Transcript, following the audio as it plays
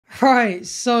Right,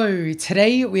 so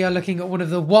today we are looking at one of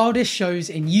the wildest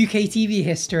shows in UK TV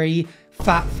history,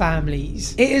 Fat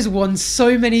Families. It is one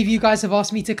so many of you guys have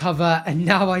asked me to cover, and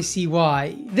now I see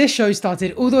why. This show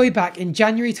started all the way back in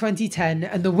January 2010,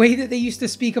 and the way that they used to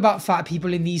speak about fat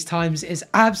people in these times is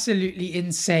absolutely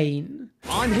insane.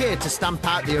 I'm here to stamp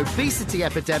out the obesity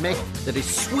epidemic that is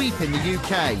sweeping the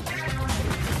UK.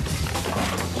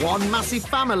 One massive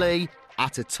family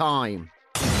at a time.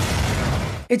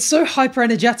 It's so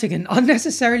hyper-energetic and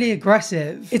unnecessarily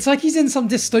aggressive. It's like he's in some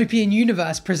dystopian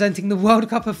universe presenting the World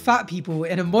Cup of fat people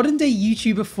in a modern-day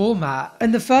YouTuber format.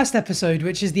 And the first episode,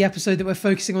 which is the episode that we're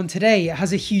focusing on today,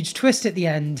 has a huge twist at the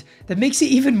end that makes it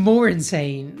even more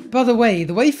insane. By the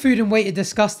way food and weight are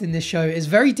discussed in this show is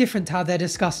very different to how they're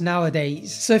discussed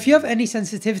nowadays. So if you have any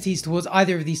sensitivities towards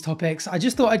either of these topics, I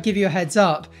just thought I'd give you a heads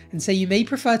up and say you may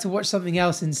prefer to watch something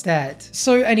else instead.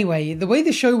 So anyway, the way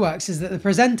the show works is that the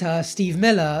presenter, Steve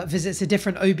Miller, visits a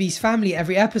different obese family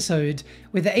every episode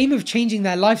with the aim of changing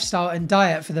their lifestyle and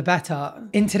diet for the better.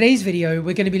 In today's video,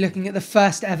 we're going to be looking at the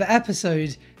first ever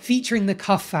episode featuring the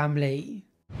Cuff family.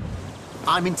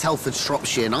 I'm in Telford,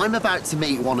 Shropshire, and I'm about to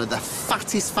meet one of the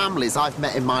fattest families I've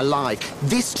met in my life.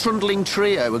 This trundling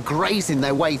trio are grazing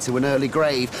their way to an early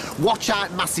grave. Watch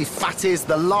out, massive fatties,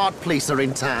 the lard police are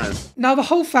in town. Now, the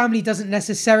whole family doesn't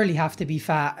necessarily have to be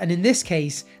fat, and in this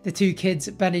case, the two kids,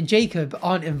 Ben and Jacob,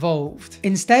 aren't involved.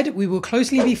 Instead, we will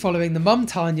closely be following the mum,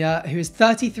 Tarnya, who is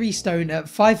 33 stone at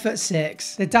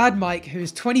 5'6", the dad, Mike, who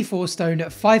is 24 stone at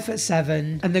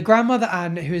 5'7", and the grandmother,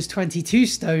 Anne, who is 22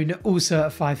 stone, also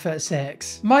at 5'6".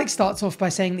 Mike starts off by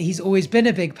saying that he's always been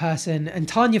a big person, and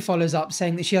Tarnya follows up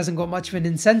saying that she hasn't got much of an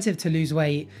incentive to lose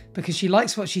weight because she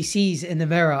likes what she sees in the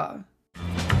mirror.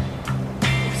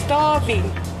 Starving.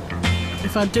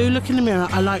 If I do look in the mirror,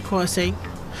 I like what I see.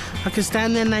 I can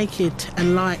stand there naked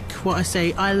and like what I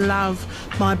see. I love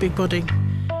my big body.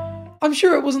 I'm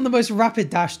sure it wasn't the most rapid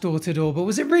dash door to door, but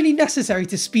was it really necessary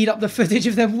to speed up the footage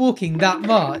of them walking that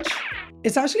much?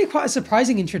 It's actually quite a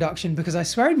surprising introduction because I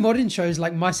swear in modern shows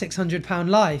like My 600 Pound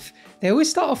Life, they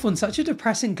always start off on such a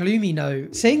depressing, gloomy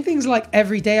note, saying things like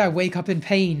 "every day I wake up in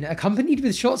pain," accompanied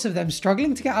with shots of them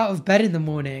struggling to get out of bed in the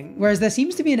morning, whereas there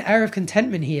seems to be an air of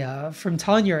contentment here, from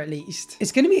Tarnya at least.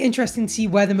 It's going to be interesting to see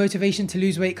where the motivation to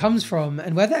lose weight comes from,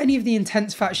 and whether any of the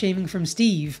intense fat shaming from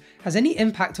Steve has any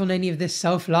impact on any of this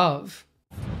self-love.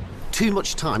 Too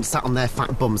much time sat on their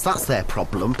fat bums, that's their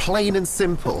problem, plain and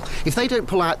simple. If they don't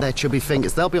pull out their chubby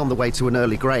fingers, they'll be on the way to an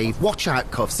early grave. Watch out,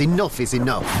 Cuffs, enough is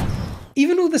enough.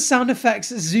 Even all the sound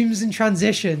effects, zooms and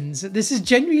transitions, this is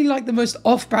genuinely like the most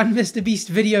off-brand Mr. Beast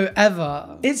video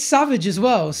ever. It's savage as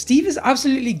well. Steve is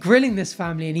absolutely grilling this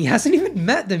family and he hasn't even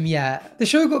met them yet. The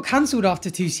show got cancelled after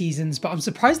 2 seasons, but I'm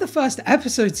surprised the first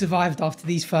episode survived after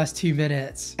these first 2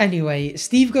 minutes. Anyway,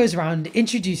 Steve goes around,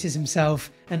 introduces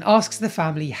himself, and asks the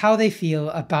family how they feel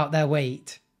about their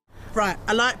weight. Right,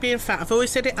 I like being fat. I've always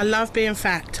said it, I love being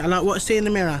fat. I like what I see in the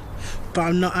mirror, but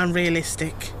I'm not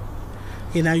unrealistic.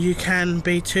 You know, you can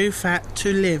be too fat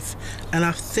to live, and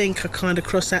I think I kind of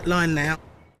crossed that line now.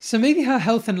 So maybe her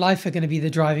health and life are going to be the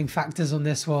driving factors on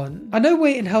this one. I know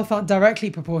weight and health aren't directly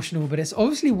proportional, but it's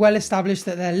obviously well established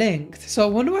that they're linked. So I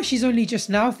wonder why she's only just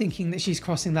now thinking that she's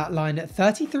crossing that line at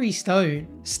 33 stone.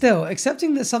 Still,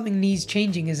 accepting that something needs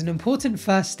changing is an important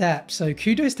first step, so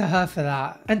kudos to her for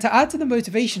that. And to add to the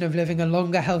motivation of living a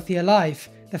longer, healthier life,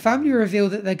 the family reveal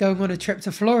that they're going on a trip to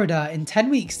Florida in 10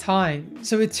 weeks time.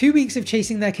 So with 2 weeks of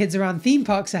chasing their kids around theme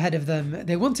parks ahead of them,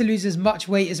 they want to lose as much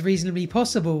weight as reasonably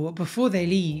possible before they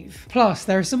leave. Plus,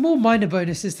 there are some more minor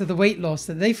bonuses to the weight loss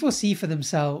that they foresee for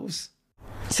themselves.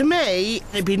 To me,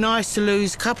 it'd be nice to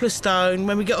lose a couple of stone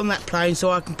when we get on that plane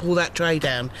so I can pull that tray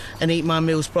down and eat my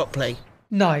meals properly.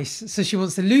 Nice, so she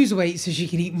wants to lose weight so she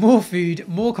can eat more food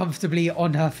more comfortably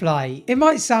on her flight. It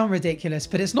might sound ridiculous,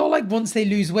 but it's not like once they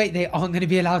lose weight they aren't going to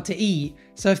be allowed to eat.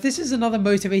 So if this is another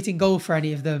motivating goal for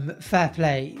any of them, fair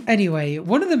play. Anyway,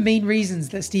 one of the main reasons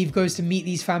that Steve goes to meet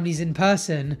these families in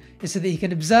person is so that he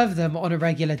can observe them on a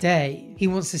regular day. He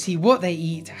wants to see what they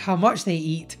eat, how much they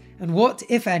eat, and what,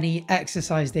 if any,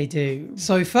 exercise they do.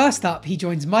 So first up, he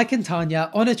joins Mike and Tarnya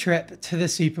on a trip to the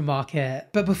supermarket.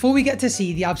 But before we get to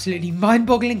see the absolutely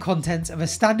mind-boggling contents of a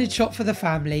standard shop for the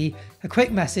family, a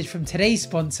quick message from today's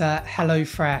sponsor,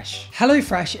 HelloFresh.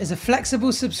 HelloFresh is a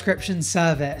flexible subscription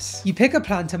service. You pick a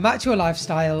plan to match your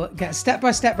lifestyle, get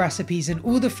step-by-step recipes and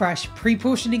all the fresh,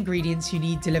 pre-portioned ingredients you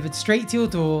need delivered straight to your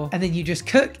door, and then you just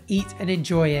cook, eat, and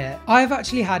enjoy it. I've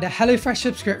actually had a HelloFresh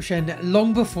subscription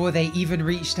long before they even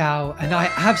reached out, and I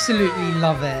absolutely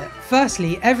love it.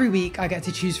 Firstly, every week I get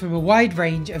to choose from a wide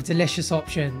range of delicious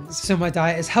options, so my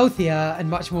diet is healthier and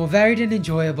much more varied and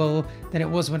enjoyable than it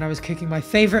was when I was cooking my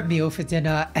favourite meal for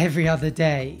dinner every other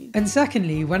day. And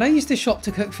secondly, when I used to shop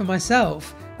to cook for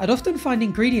myself, I'd often find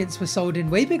ingredients were sold in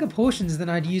way bigger portions than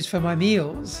I'd use for my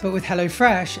meals. But with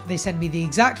HelloFresh, they send me the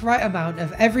exact right amount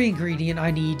of every ingredient I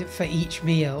need for each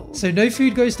meal. So no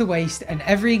food goes to waste and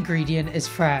every ingredient is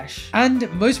fresh.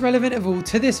 And most relevant of all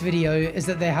to this video is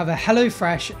that they have a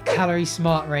HelloFresh Calorie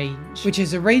Smart range, which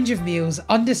is a range of meals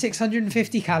under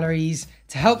 650 calories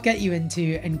to help get you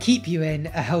into and keep you in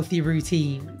a healthy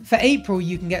routine. For April,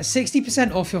 you can get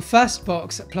 60% off your first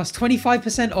box plus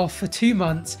 25% off for 2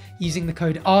 months using the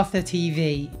code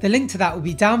ArthurTV. The link to that will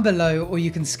be down below, or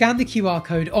you can scan the QR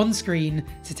code on screen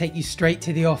to take you straight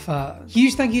to the offer.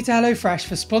 Huge thank you to HelloFresh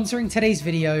for sponsoring today's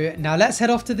video. Now let's head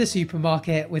off to the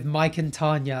supermarket with Mike and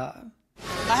Tanya.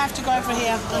 I have to go over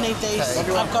here. I need these.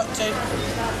 Okay. I've got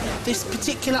to. This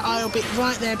particular aisle bit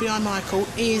right there behind Michael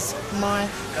is my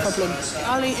problem.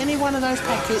 I'll eat any one of those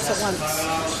packets at once,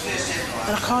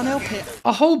 and I can't help it.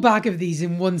 A whole bag of these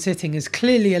in one sitting is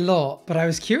clearly a lot, but I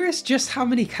was curious just how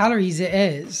many calories it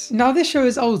is. Now this show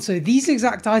is old, so these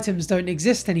exact items don't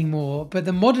exist anymore, but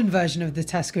the modern version of the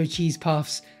Tesco cheese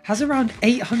puffs has around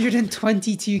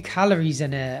 822 calories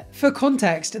in it. For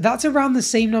context, that's around the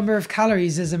same number of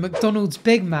calories as a McDonald's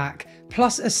Big Mac,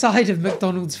 plus a side of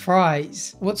McDonald's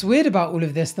fries. What's weird about all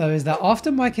of this though is that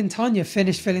after Mike and Tanya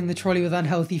finish filling the trolley with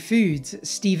unhealthy foods,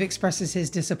 Steve expresses his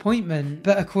disappointment,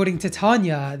 but according to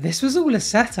Tanya, this was all a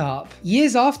setup.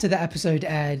 Years after the episode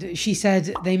aired, she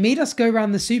said, "They made us go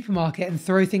around the supermarket and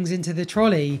throw things into the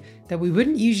trolley that we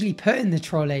wouldn't usually put in the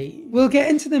trolley." We'll get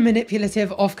into the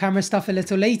manipulative off-camera stuff a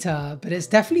little later, but it's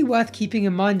definitely worth keeping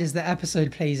in mind as the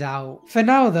episode plays out. For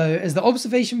now though, as the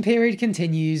observation period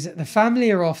continues, the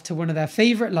family are off to one of their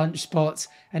favourite lunch spots,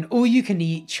 an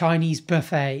all-you-can-eat Chinese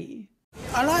buffet.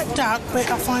 I like duck, but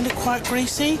I find it quite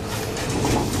greasy.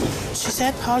 She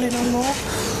said, "Harley, no more."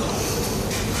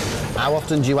 How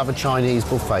often do you have a Chinese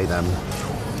buffet then?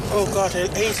 Oh God,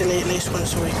 easily at least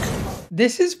once a week.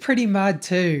 This is pretty mad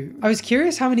too. I was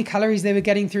curious how many calories they were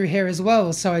getting through here as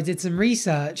well, so I did some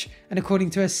research, and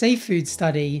according to a Safe Food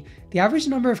study, the average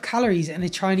number of calories in a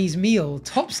Chinese meal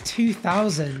tops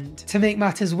 2,000. To make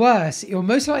matters worse, you're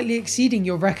most likely exceeding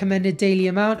your recommended daily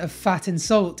amount of fat and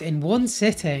salt in one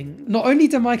sitting. Not only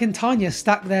do Mike and Tanya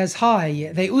stack theirs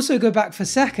high, they also go back for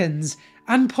seconds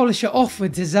and polish it off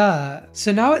with dessert.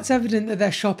 So now it's evident that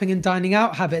their shopping and dining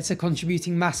out habits are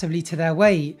contributing massively to their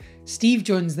weight. Steve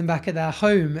joins them back at their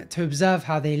home to observe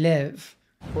how they live.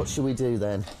 What should we do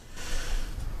then?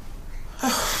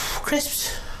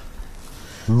 Crisps.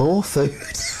 More food?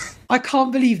 I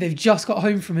can't believe they've just got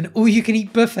home from an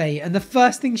all-you-can-eat buffet and the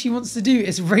first thing she wants to do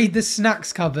is raid the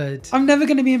snacks cupboard. I'm never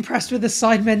going to be impressed with the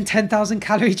Sidemen 10,000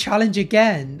 calorie challenge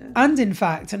again. And in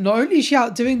fact, not only is she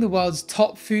outdoing the world's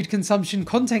top food consumption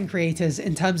content creators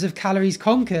in terms of calories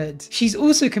conquered, she's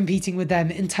also competing with them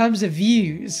in terms of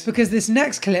views, because this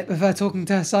next clip of her talking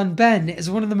to her son Ben is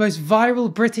one of the most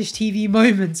viral British TV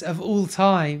moments of all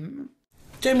time.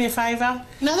 Do me a favour.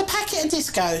 Another packet of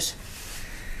Discos.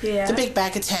 Yeah. The big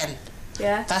bag of 10.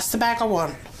 Yeah. That's the bag I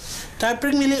want. Don't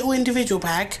bring me a little individual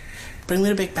bag. Bring me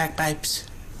the big bag, babes.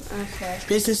 Okay.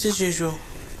 Business as usual.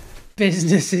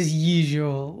 Business as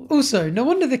usual. Also, no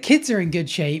wonder the kids are in good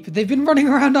shape. They've been running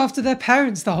around after their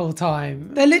parents the whole time.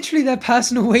 They're literally their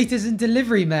personal waiters and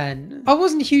delivery men. I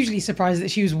wasn't hugely surprised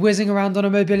that she was whizzing around on a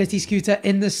mobility scooter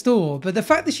in the store, but the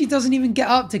fact that she doesn't even get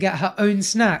up to get her own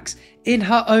snacks in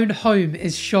her own home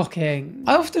is shocking.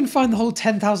 I often find the whole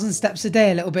 10,000 steps a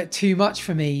day a little bit too much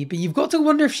for me, but you've got to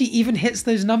wonder if she even hits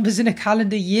those numbers in a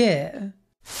calendar year.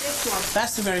 This one.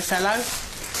 That's the very fellow.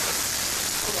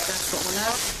 That's what we'll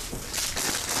have.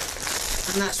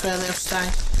 And that's where they'll stay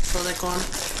before they're gone.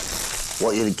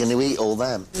 What, you're going to eat all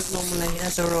them? Normally,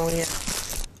 as a rule, yeah.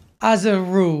 As a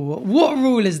rule. What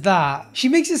rule is that? She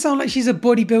makes it sound like she's a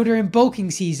bodybuilder in bulking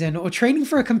season or training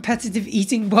for a competitive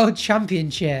eating world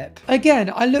championship.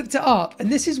 Again, I looked it up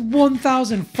and this is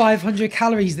 1,500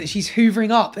 calories that she's hoovering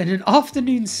up in an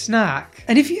afternoon snack.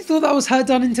 And if you thought that was her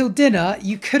done until dinner,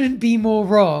 you couldn't be more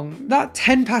wrong. That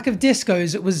 10-pack of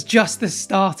Discos was just the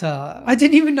starter. I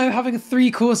didn't even know having a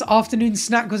 3-course afternoon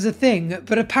snack was a thing,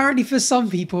 but apparently for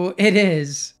some people it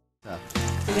is.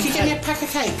 Can you get me a pack of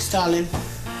cakes, darling?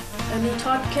 Any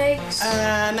type of cakes?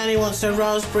 Nanny wants a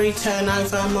raspberry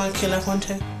turnover. Mikey will have one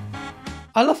too.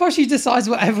 I love how she decides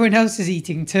what everyone else is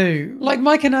eating too. Like,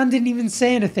 Mike and Anne didn't even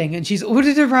say anything and she's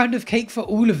ordered a round of cake for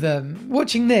all of them.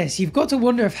 Watching this, you've got to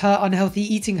wonder if her unhealthy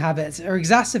eating habits are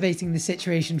exacerbating the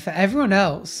situation for everyone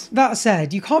else. That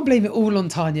said, you can't blame it all on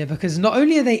Tarnya because not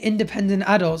only are they independent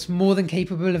adults more than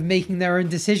capable of making their own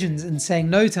decisions and saying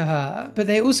no to her, but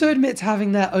they also admit to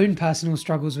having their own personal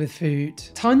struggles with food.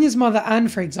 Tanya's mother Anne,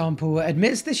 for example,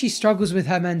 admits that she struggles with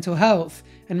her mental health,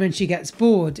 and when she gets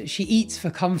bored, she eats for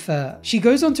comfort. She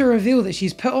goes on to reveal that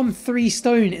she's put on 3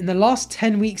 stone in the last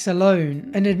 10 weeks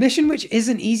alone, an admission which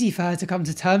isn't easy for her to come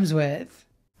to terms with.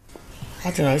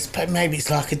 I don't know, maybe it's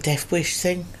like a death wish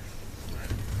thing.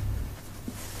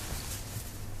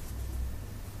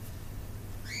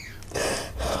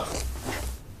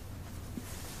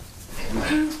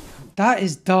 That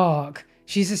is dark.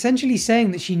 She's essentially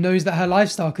saying that she knows that her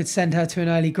lifestyle could send her to an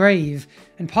early grave,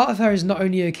 and part of her is not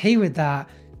only okay with that,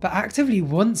 but actively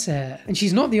wants it. And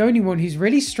she's not the only one who's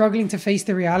really struggling to face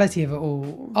the reality of it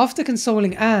all. After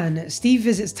consoling Anne, Steve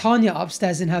visits Tarnya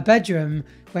upstairs in her bedroom,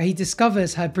 where he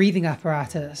discovers her breathing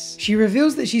apparatus. She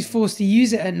reveals that she's forced to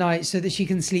use it at night so that she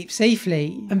can sleep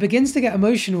safely, and begins to get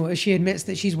emotional as she admits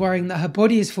that she's worrying that her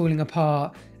body is falling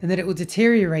apart and that it will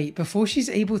deteriorate before she's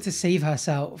able to save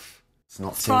herself. It's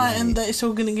not too Frightened late. that it's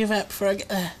all going to give up before I get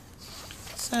there.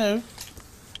 So,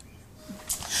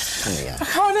 Tanya. I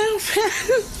can't help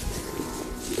it.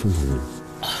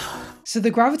 So the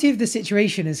gravity of the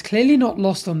situation is clearly not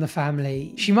lost on the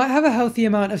family. She might have a healthy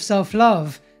amount of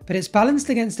self-love, but it's balanced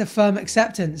against a firm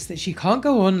acceptance that she can't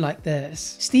go on like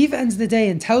this. Steve ends the day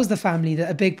and tells the family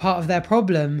that a big part of their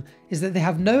problem is that they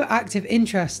have no active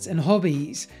interests and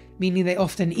hobbies, meaning they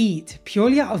often eat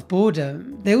purely out of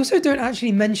boredom. They also don't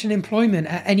actually mention employment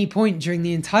at any point during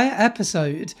the entire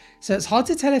episode, so it's hard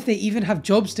to tell if they even have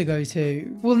jobs to go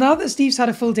to. Well, now that Steve's had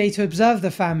a full day to observe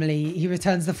the family, he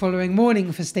returns the following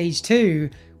morning for stage 2,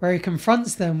 where he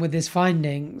confronts them with his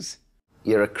findings.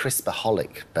 You're a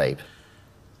crispaholic, babe.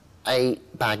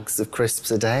 8 bags of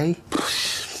crisps a day?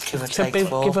 Give or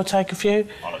take a few.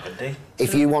 On a good day.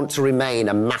 If you want to remain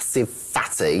a massive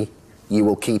fatty, you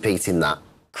will keep eating that.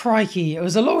 Crikey, it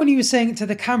was a lot when he was saying it to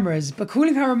the cameras, but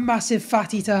calling her a massive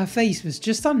fatty to her face was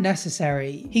just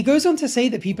unnecessary. He goes on to say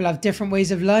that people have different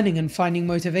ways of learning and finding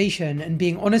motivation, and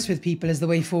being honest with people is the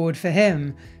way forward for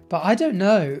him. But I don't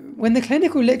know. When the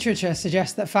clinical literature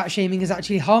suggests that fat shaming is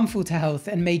actually harmful to health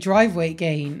and may drive weight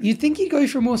gain, you'd think he'd go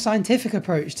for a more scientific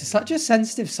approach to such a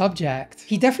sensitive subject.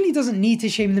 He definitely doesn't need to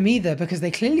shame them either because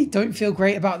they clearly don't feel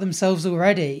great about themselves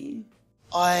already.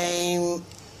 I'm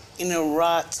in a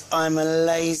rut. I'm a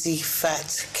lazy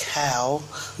fat cow.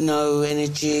 No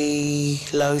energy,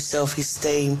 low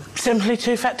self-esteem. Simply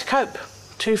too fat to cope.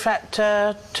 Too fat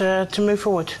to move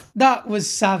forward. That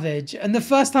was savage, and the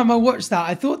first time I watched that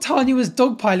I thought Tarnya was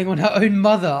dogpiling on her own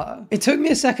mother. It took me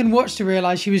a second watch to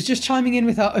realise she was just chiming in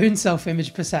with her own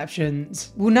self-image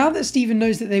perceptions. Well, now that Stephen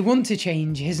knows that they want to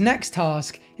change, his next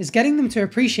task is getting them to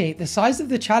appreciate the size of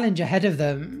the challenge ahead of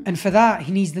them, and for that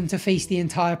he needs them to face the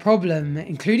entire problem,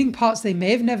 including parts they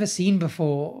may have never seen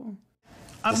before.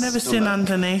 I've never seen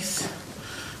underneath.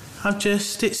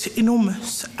 It's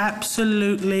enormous,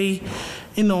 absolutely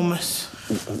enormous.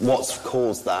 What's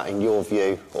caused that, in your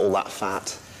view, all that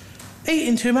fat?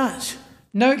 Eating too much.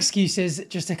 No excuses,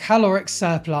 just a caloric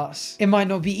surplus. It might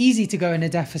not be easy to go in a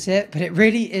deficit, but it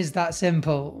really is that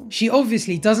simple. She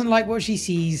obviously doesn't like what she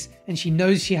sees, and she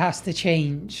knows she has to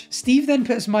change. Steve then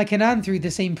puts Mike and Anne through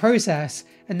the same process,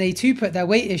 and they too put their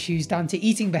weight issues down to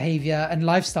eating behaviour and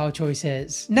lifestyle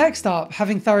choices. Next up,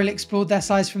 having thoroughly explored their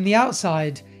size from the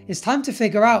outside, it's time to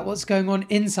figure out what's going on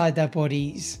inside their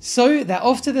bodies. So they're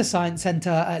off to the Science Centre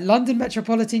at London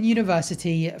Metropolitan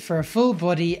University for a full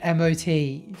body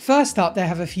MOT. First up, they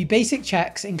have a few basic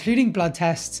checks, including blood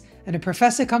tests, and a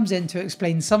professor comes in to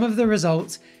explain some of the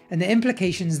results and the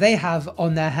implications they have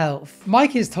on their health.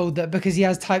 Mike is told that because he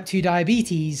has type 2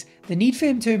 diabetes, the need for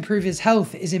him to improve his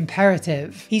health is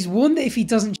imperative. He's warned that if he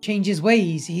doesn't change his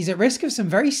ways, he's at risk of some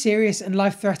very serious and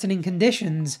life-threatening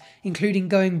conditions, including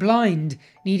going blind,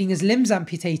 needing his limbs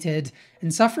amputated,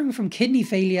 and suffering from kidney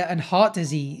failure and heart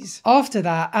disease. After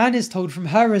that, Anne is told from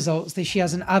her results that she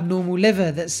has an abnormal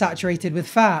liver that's saturated with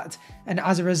fat, and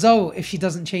as a result, if she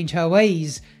doesn't change her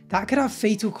ways, that could have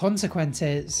fatal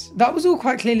consequences. That was all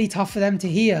quite clearly tough for them to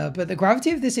hear, but the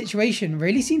gravity of the situation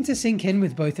really seemed to sink in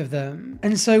with both of them.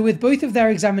 And so with both of their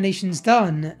examinations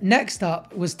done, next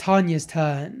up was Tanya's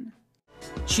turn.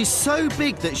 She's so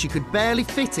big that she could barely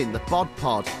fit in the bod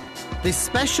pod. This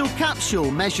special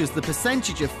capsule measures the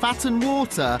percentage of fat and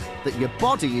water that your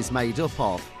body is made up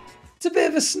of. It's a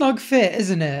bit of a snug fit,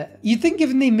 isn't it? You'd think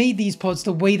given they made these pods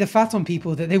to weigh the fat on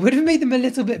people that they would have made them a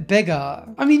little bit bigger.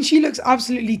 I mean, she looks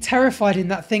absolutely terrified in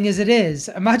that thing as it is.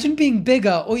 Imagine being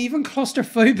bigger or even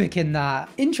claustrophobic in that.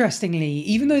 Interestingly,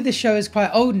 even though this show is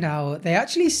quite old now, they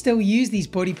actually still use these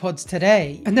body pods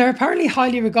today. And they're apparently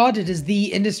highly regarded as the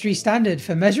industry standard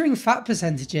for measuring fat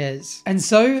percentages. And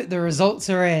so the results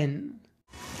are in.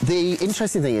 The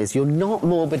interesting thing is you're not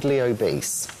morbidly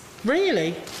obese.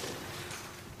 Really?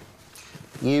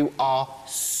 You are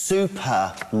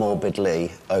super morbidly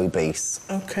obese.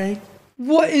 Okay.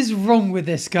 What is wrong with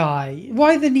this guy?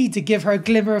 Why the need to give her a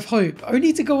glimmer of hope,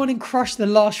 only to go on and crush the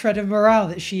last shred of morale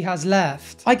that she has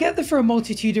left? I get that for a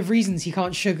multitude of reasons he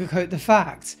can't sugarcoat the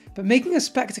fact, but making a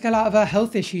spectacle out of her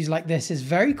health issues like this is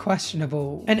very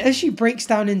questionable. And as she breaks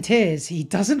down in tears, he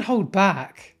doesn't hold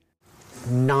back.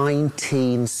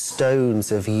 19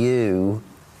 stones of you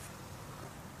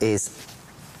is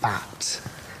fat.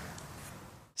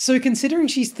 So considering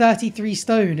she's 33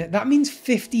 stone, that means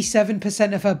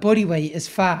 57% of her body weight is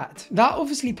fat. That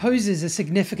obviously poses a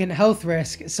significant health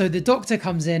risk, so the doctor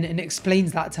comes in and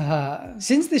explains that to her.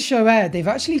 Since this show aired, they've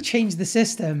actually changed the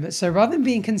system, so rather than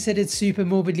being considered super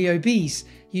morbidly obese,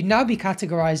 you'd now be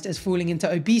categorized as falling into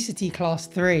obesity class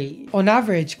 3. On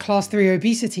average, class 3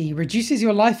 obesity reduces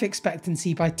your life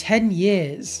expectancy by 10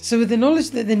 years. So with the knowledge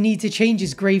that the need to change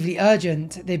is gravely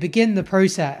urgent, they begin the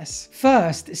process.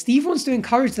 First, Steve wants to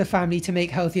encourage the family to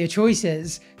make healthier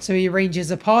choices, so he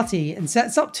arranges a party and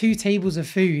sets up 2 tables of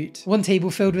food. One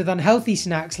table filled with unhealthy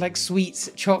snacks like sweets,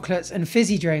 chocolates and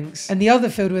fizzy drinks, and the other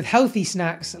filled with healthy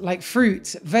snacks like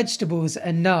fruits, vegetables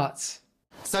and nuts.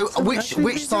 So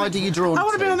which side are you drawn to? I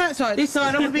want to be on that side. This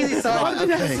side, I want to be this side.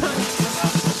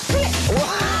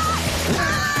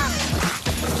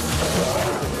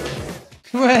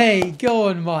 Right, okay. Hey, go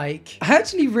on, Mike. I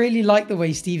actually really like the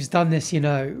way Steve's done this, you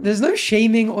know. There's no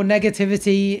shaming or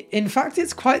negativity. In fact,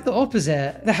 it's quite the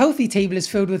opposite. The healthy table is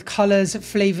filled with colours,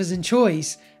 flavours and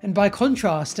choice. And by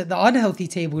contrast, the unhealthy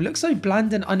table looks so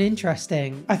bland and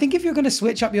uninteresting. I think if you're going to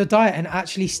switch up your diet and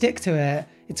actually stick to it,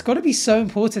 it's got to be so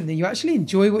important that you actually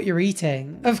enjoy what you're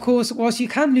eating. Of course, whilst you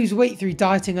can lose weight through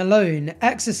dieting alone,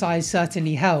 exercise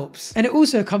certainly helps. And it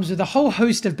also comes with a whole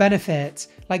host of benefits,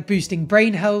 like boosting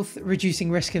brain health, reducing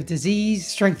risk of disease,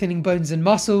 strengthening bones and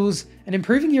muscles, and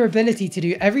improving your ability to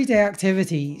do everyday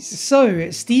activities. So,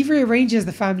 Steve rearranges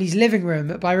the family's living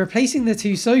room by replacing the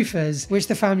 2 sofas, which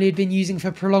the family had been using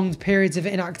for prolonged periods of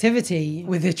inactivity,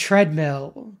 with a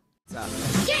treadmill.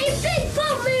 Get your big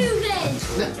butt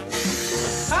moving!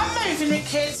 I'm moving it,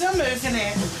 kids. I'm moving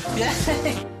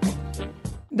it.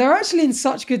 They're actually in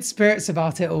such good spirits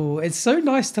about it all. It's so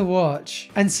nice to watch.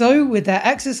 And so, with their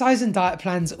exercise and diet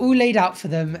plans all laid out for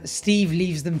them, Steve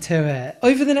leaves them to it.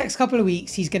 Over the next couple of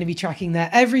weeks, he's going to be tracking their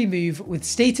every move with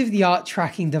state-of-the-art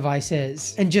tracking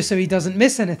devices. And just so he doesn't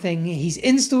miss anything, he's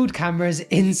installed cameras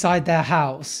inside their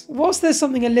house. Whilst there's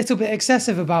something a little bit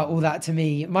excessive about all that to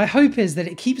me, my hope is that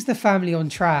it keeps the family on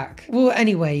track. Well,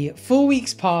 anyway, 4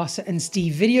 weeks pass and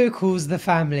Steve video calls the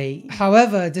family.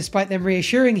 However, despite them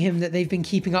reassuring him that they've been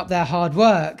keeping up their hard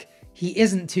work, he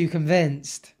isn't too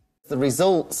convinced. The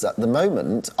results at the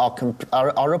moment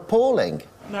are appalling.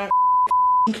 No,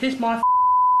 kiss my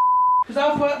because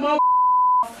I've worked my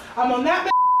I'm on that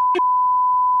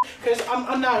because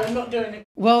I'm not doing it.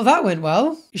 Well, that went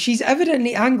well. She's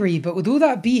evidently angry, but with all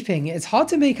that beeping, it's hard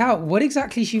to make out what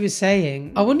exactly she was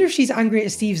saying. I wonder if she's angry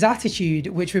at Steve's attitude,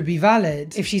 which would be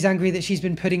valid, if she's angry that she's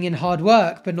been putting in hard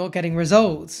work but not getting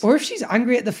results, or if she's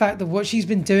angry at the fact that what she's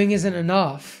been doing isn't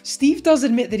enough. Steve does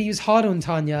admit that he was hard on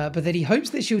Tarnya, but that he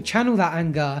hopes that she'll channel that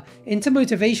anger into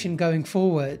motivation going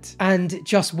forward. And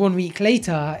just 1 week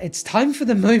later, it's time for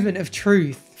the moment of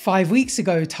truth. 5 weeks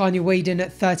ago, Tarnya weighed in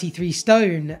at 33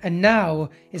 stone, and now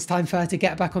it's time for her to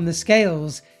get back on the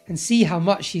scales and see how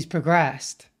much she's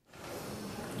progressed.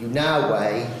 You now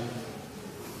weigh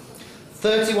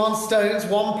 31 stones,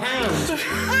 1 pound.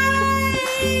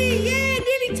 Hey, yeah,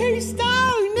 nearly 2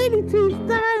 stone, nearly 2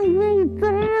 stone.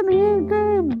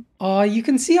 Oh, you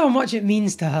can see how much it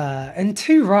means to her, and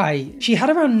too right. She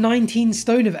had around 19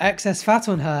 stone of excess fat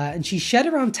on her, and she shed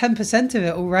around 10% of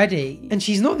it already. And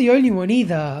she's not the only one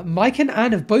either. Mike and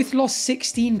Anne have both lost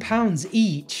 16 pounds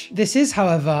each. This is,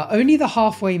 however, only the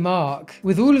halfway mark.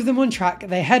 With all of them on track,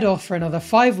 they head off for another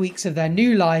 5 weeks of their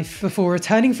new life before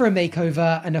returning for a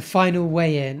makeover and a final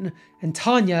weigh-in. And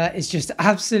Tarnya is just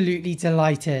absolutely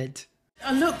delighted.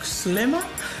 I look slimmer.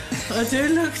 I do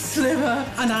look slimmer.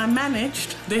 And I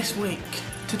managed this week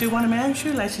to do one of my own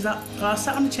shoelaces up. I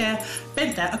sat on the chair,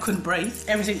 bent down, I couldn't breathe.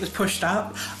 Everything was pushed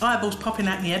up, eyeballs popping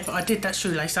out my head, but I did that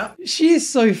shoelace up. She is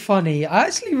so funny. I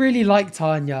actually really like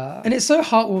Tarnya, and it's so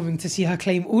heartwarming to see her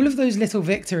claim all of those little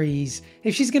victories.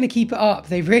 If she's going to keep it up,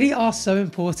 they really are so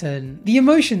important. The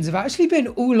emotions have actually been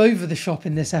all over the shop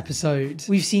in this episode.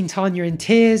 We've seen Tarnya in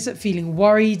tears, feeling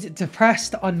worried,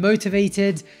 depressed,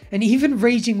 unmotivated, and even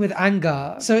raging with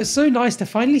anger. So it's so nice to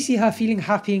finally see her feeling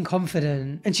happy and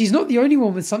confident. And she's not the only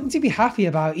one with something to be happy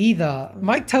about either.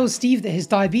 Mike tells Steve that his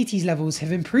diabetes levels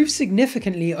have improved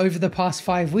significantly over the past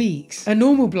 5 weeks. A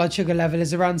normal blood sugar level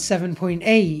is around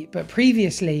 7.8, but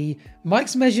previously,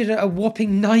 Mike's measured at a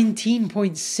whopping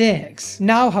 19.6.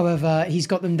 Now, however, he's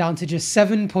got them down to just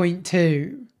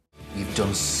 7.2. You've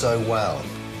done so well.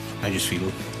 I just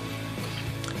feel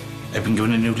I've been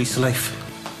given a new lease of life.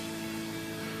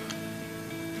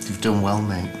 You've done well,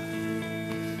 mate.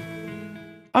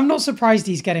 I'm not surprised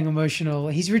he's getting emotional.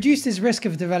 He's reduced his risk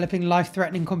of developing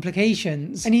life-threatening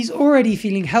complications, and he's already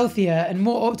feeling healthier and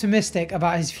more optimistic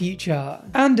about his future.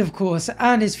 And of course,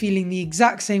 Anne is feeling the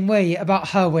exact same way about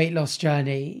her weight loss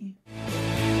journey.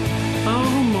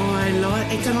 Oh my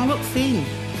life, it's gonna look thin.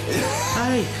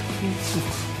 Hey,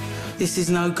 this is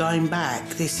no going back.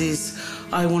 This is,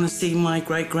 I want to see my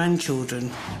great-grandchildren.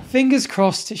 Fingers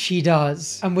crossed she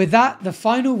does. And with that, the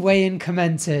final weigh-in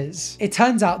commences. It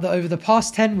turns out that over the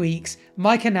past 10 weeks,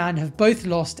 Mike and Anne have both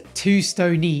lost 2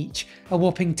 stone each, a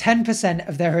whopping 10%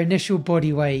 of their initial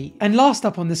body weight. And last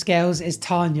up on the scales is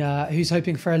Tarnya, who's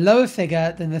hoping for a lower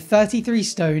figure than the 33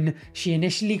 stone she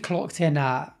initially clocked in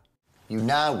at. You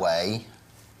now weigh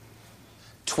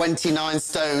 29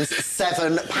 stones,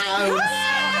 7 pounds.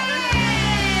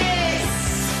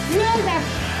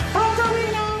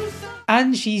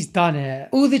 And she's done it.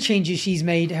 All the changes she's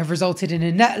made have resulted in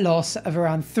a net loss of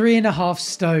around 3.5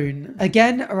 stone.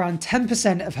 Again, around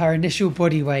 10% of her initial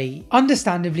body weight.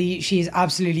 Understandably, she is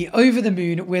absolutely over the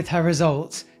moon with her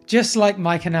results, just like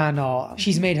Mike and Anne are.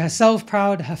 She's made herself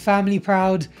proud, her family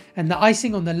proud, and the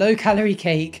icing on the low-calorie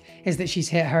cake is that she's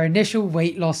hit her initial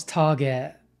weight loss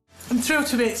target. I'm thrilled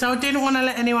to bits. I didn't want to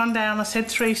let anyone down. I said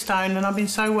 3 stone and I've been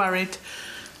so worried.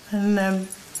 And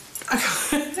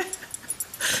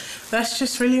that's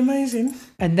just really amazing.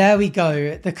 And there we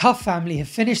go. The Cuff family have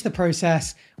finished the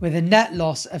process with a net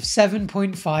loss of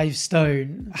 7.5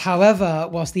 stone. However,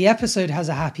 whilst the episode has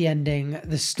a happy ending,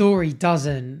 the story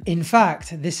doesn't. In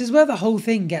fact, this is where the whole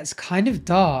thing gets kind of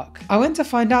dark. I went to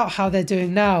find out how they're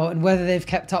doing now and whether they've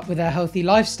kept up with their healthy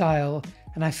lifestyle,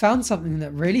 and I found something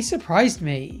that really surprised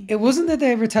me. It wasn't that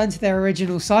they returned to their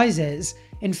original sizes.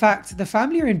 In fact, the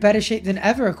family are in better shape than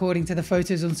ever according to the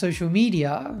photos on social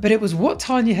media, but it was what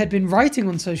Tarnya had been writing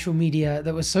on social media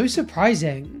that was so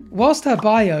surprising. Whilst her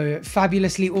bio,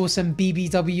 fabulously awesome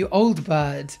BBW old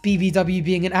bird, BBW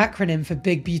being an acronym for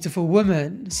Big Beautiful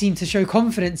Woman, seemed to show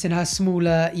confidence in her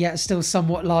smaller yet still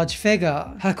somewhat large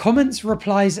figure, her comments,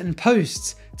 replies and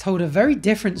posts told a very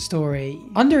different story.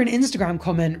 Under an Instagram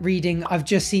comment reading, "I've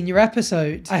just seen your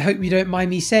episode. I hope you don't mind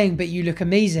me saying, but you look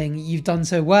amazing. You've done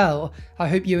so well. I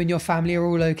hope you and your family are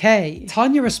all okay."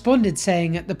 Tarnya responded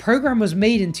saying, "The program was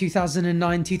made in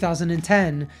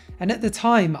 2009-2010, and at the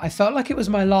time I felt like it was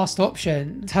my last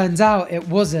option. Turns out it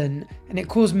wasn't, and it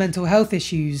caused mental health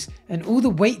issues and all the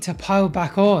weight to pile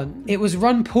back on. It was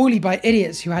run poorly by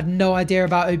idiots who had no idea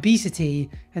about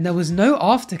obesity, and there was no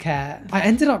aftercare. I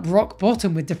ended up rock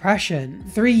bottom with depression.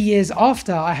 3 years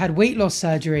after I had weight loss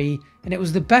surgery, and it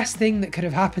was the best thing that could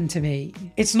have happened to me."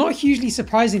 It's not hugely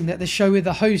surprising that the show with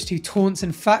a host who taunts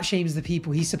and fat shames the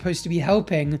people he's supposed to be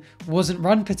helping wasn't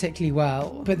run particularly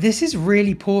well. But this is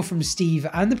really poor from Steve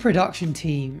and the production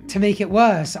team. To make it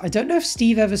worse, I don't know if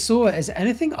Steve ever saw it as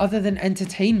anything other than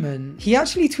entertainment. He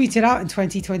actually tweeted out in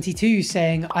 2022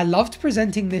 saying, "I loved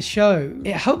presenting this show.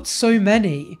 It helped so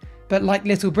many, but like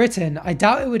Little Britain, I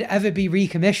doubt it would ever be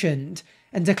recommissioned,"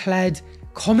 and declared,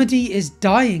 "Comedy is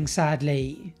dying,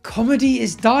 sadly." Comedy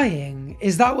is dying?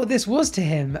 Is that what this was to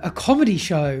him? A comedy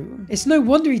show? It's no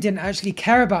wonder he didn't actually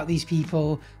care about these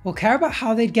people or care about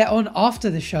how they'd get on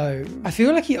after the show. I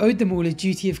feel like he owed them all a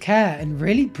duty of care and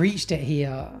really breached it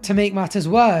here. To make matters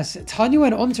worse, Tarnya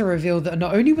went on to reveal that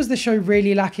not only was the show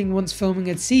really lacking once filming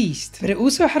had ceased, but it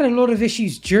also had a lot of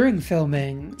issues during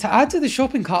filming. To add to the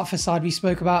shopping cart facade we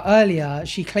spoke about earlier,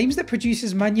 she claims that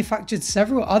producers manufactured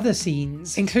several other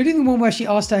scenes, including the one where she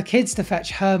asked her kids to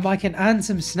fetch her, Mike and Anne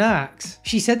some snacks.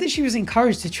 She said that she was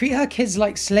encouraged to treat her kids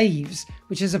like slaves,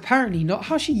 which is apparently not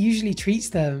how she usually treats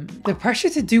them. The pressure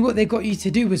to do what they got you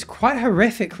to do was quite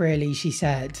horrific really, she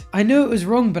said. I know it was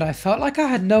wrong, but I felt like I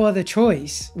had no other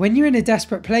choice. When you're in a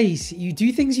desperate place, you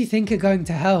do things you think are going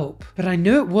to help, but I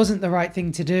knew it wasn't the right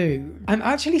thing to do. I'm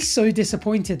actually so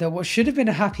disappointed that what should have been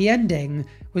a happy ending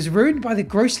was ruined by the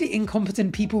grossly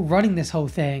incompetent people running this whole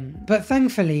thing. But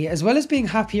thankfully, as well as being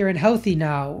happier and healthy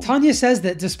now, Tarnya says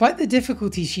that despite the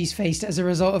difficulties she's faced as a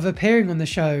result of appearing on the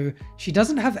show, she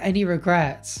doesn't have any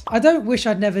regrets. I don't wish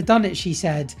I'd never done it, she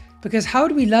said, because how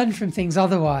do we learn from things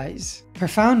otherwise?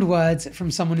 Profound words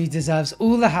from someone who deserves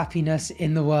all the happiness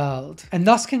in the world. And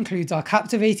thus concludes our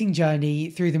captivating journey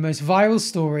through the most viral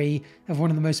story of one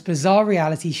of the most bizarre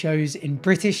reality shows in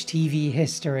British TV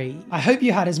history. I hope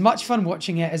you had as much fun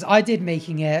watching it as I did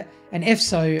making it, and if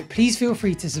so, please feel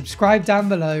free to subscribe down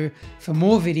below for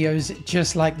more videos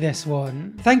just like this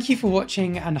one. Thank you for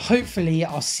watching, and hopefully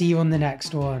I'll see you on the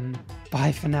next one.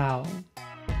 Bye for now.